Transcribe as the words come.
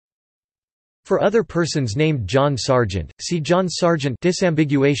For other persons named John Sargent, see John Sargent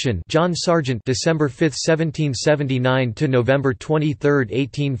disambiguation John Sargent December 5, 1779 to November 23,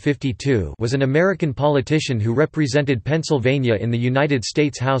 1852 was an American politician who represented Pennsylvania in the United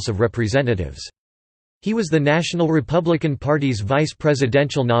States House of Representatives. He was the National Republican Party's vice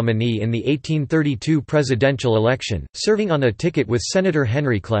presidential nominee in the 1832 presidential election, serving on a ticket with Senator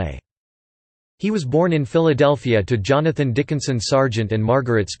Henry Clay. He was born in Philadelphia to Jonathan Dickinson Sargent and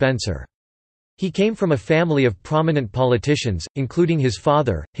Margaret Spencer. He came from a family of prominent politicians, including his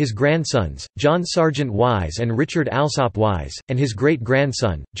father, his grandsons, John Sargent Wise and Richard Alsop Wise, and his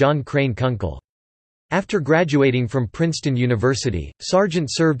great-grandson, John Crane Kunkel. After graduating from Princeton University, Sargent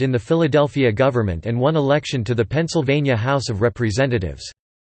served in the Philadelphia government and won election to the Pennsylvania House of Representatives.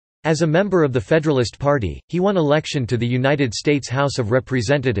 As a member of the Federalist Party, he won election to the United States House of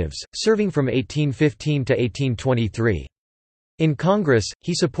Representatives, serving from 1815 to 1823. In Congress,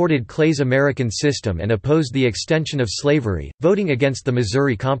 he supported Clay's American system and opposed the extension of slavery, voting against the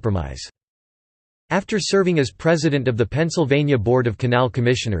Missouri Compromise. After serving as president of the Pennsylvania Board of Canal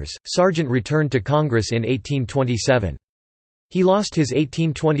Commissioners, Sargent returned to Congress in 1827. He lost his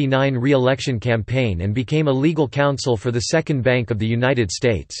 1829 re-election campaign and became a legal counsel for the Second Bank of the United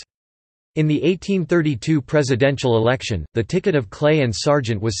States. In the 1832 presidential election, the ticket of Clay and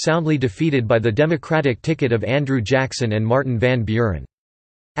Sargent was soundly defeated by the Democratic ticket of Andrew Jackson and Martin Van Buren.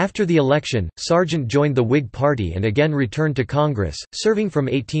 After the election, Sargent joined the Whig Party and again returned to Congress, serving from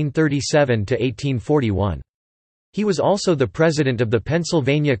 1837 to 1841. He was also the president of the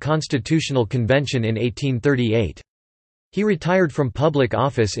Pennsylvania Constitutional Convention in 1838. He retired from public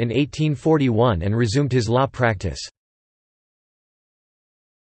office in 1841 and resumed his law practice.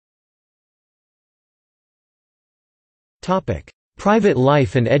 Private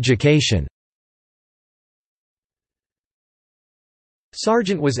life and education.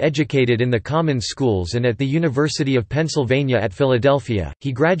 Sargent was educated in the common schools and at the University of Pennsylvania at Philadelphia.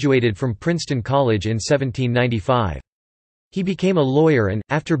 He graduated from Princeton College in 1795. He became a lawyer and,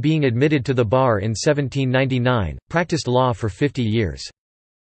 after being admitted to the bar in 1799, practiced law for 50 years.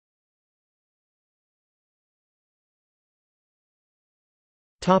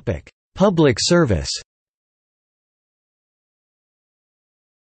 Public service.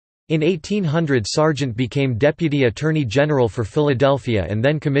 In 1800 Sargent became Deputy Attorney General for Philadelphia and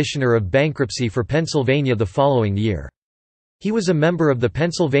then Commissioner of Bankruptcy for Pennsylvania the following year. He was a member of the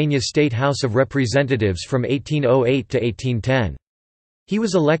Pennsylvania State House of Representatives from 1808 to 1810. He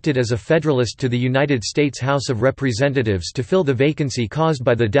was elected as a Federalist to the United States House of Representatives to fill the vacancy caused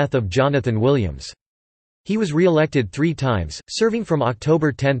by the death of Jonathan Williams. He was re-elected 3 times, serving from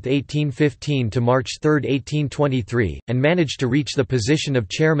October 10, 1815 to March 3, 1823, and managed to reach the position of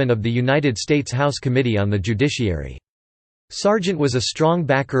Chairman of the United States House Committee on the Judiciary. Sargent was a strong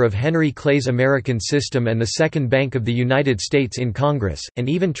backer of Henry Clay's American system and the Second Bank of the United States in Congress, and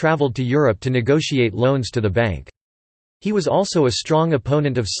even traveled to Europe to negotiate loans to the bank. He was also a strong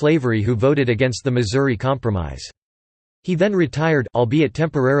opponent of slavery who voted against the Missouri Compromise. He then retired, albeit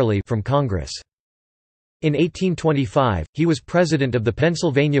temporarily, from Congress. In 1825, he was president of the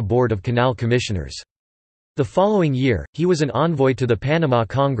Pennsylvania Board of Canal Commissioners. The following year, he was an envoy to the Panama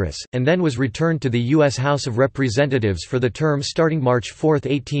Congress, and then was returned to the U.S. House of Representatives for the term starting March 4,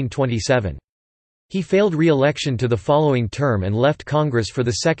 1827. He failed re-election to the following term and left Congress for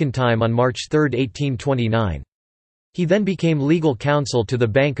the second time on March 3, 1829. He then became legal counsel to the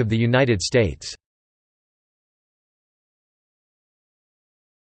Bank of the United States.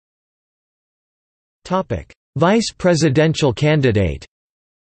 Vice presidential candidate.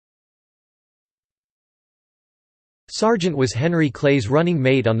 Sargent was Henry Clay's running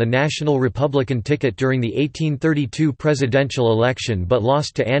mate on the National Republican ticket during the 1832 presidential election but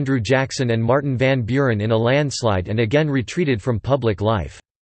lost to Andrew Jackson and Martin Van Buren in a landslide and again retreated from public life.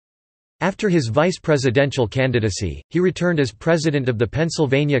 After his vice presidential candidacy, he returned as president of the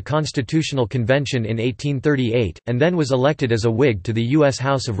Pennsylvania Constitutional Convention in 1838, and then was elected as a Whig to the U.S.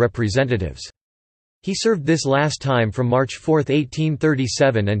 House of Representatives. He served this last time from March 4,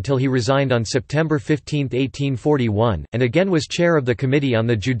 1837 until he resigned on September 15, 1841, and again was chair of the Committee on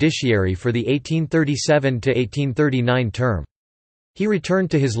the Judiciary for the 1837 to 1839 term. He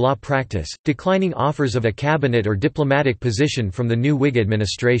returned to his law practice, declining offers of a cabinet or diplomatic position from the new Whig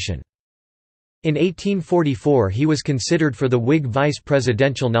administration. In 1844 he was considered for the Whig vice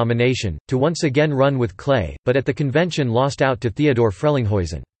presidential nomination, to once again run with Clay, but at the convention lost out to Theodore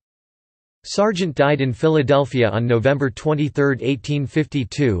Frelinghuysen. Sargent died in Philadelphia on November 23,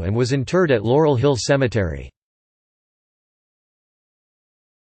 1852 and was interred at Laurel Hill Cemetery.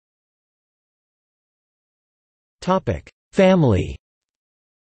 Family.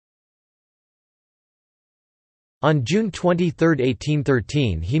 On June 23,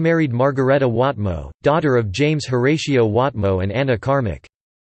 1813 he married Margareta Whatmoe, daughter of James Horatio Whatmoe and Anna Carmick.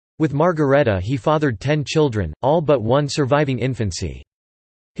 With Margareta he fathered 10 children, all but one surviving infancy.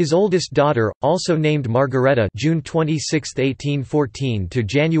 His oldest daughter, also named Margareta (June 26, 1814 to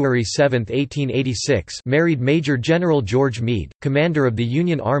January 7, 1886), married Major General George Meade, commander of the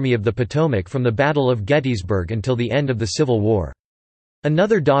Union Army of the Potomac from the Battle of Gettysburg until the end of the Civil War.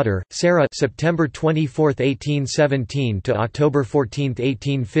 Another daughter, Sarah (September 24, 1817 to October 14,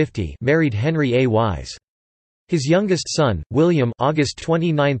 1850), married Henry A. Wise. His youngest son, William (August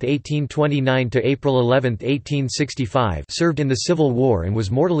 29, 1829 to April 11, 1865), served in the Civil War and was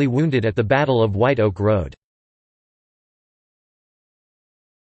mortally wounded at the Battle of White Oak Road.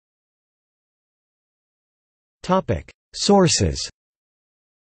 Topic: Sources.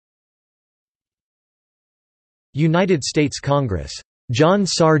 United States Congress. John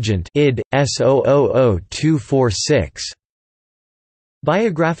Sargent, id. S000246.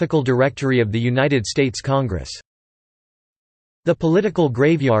 Biographical Directory of the United States Congress. The Political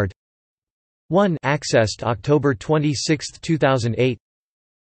Graveyard. 1. Accessed October 26, 2008.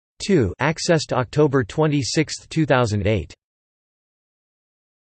 2. Accessed October 26, 2008.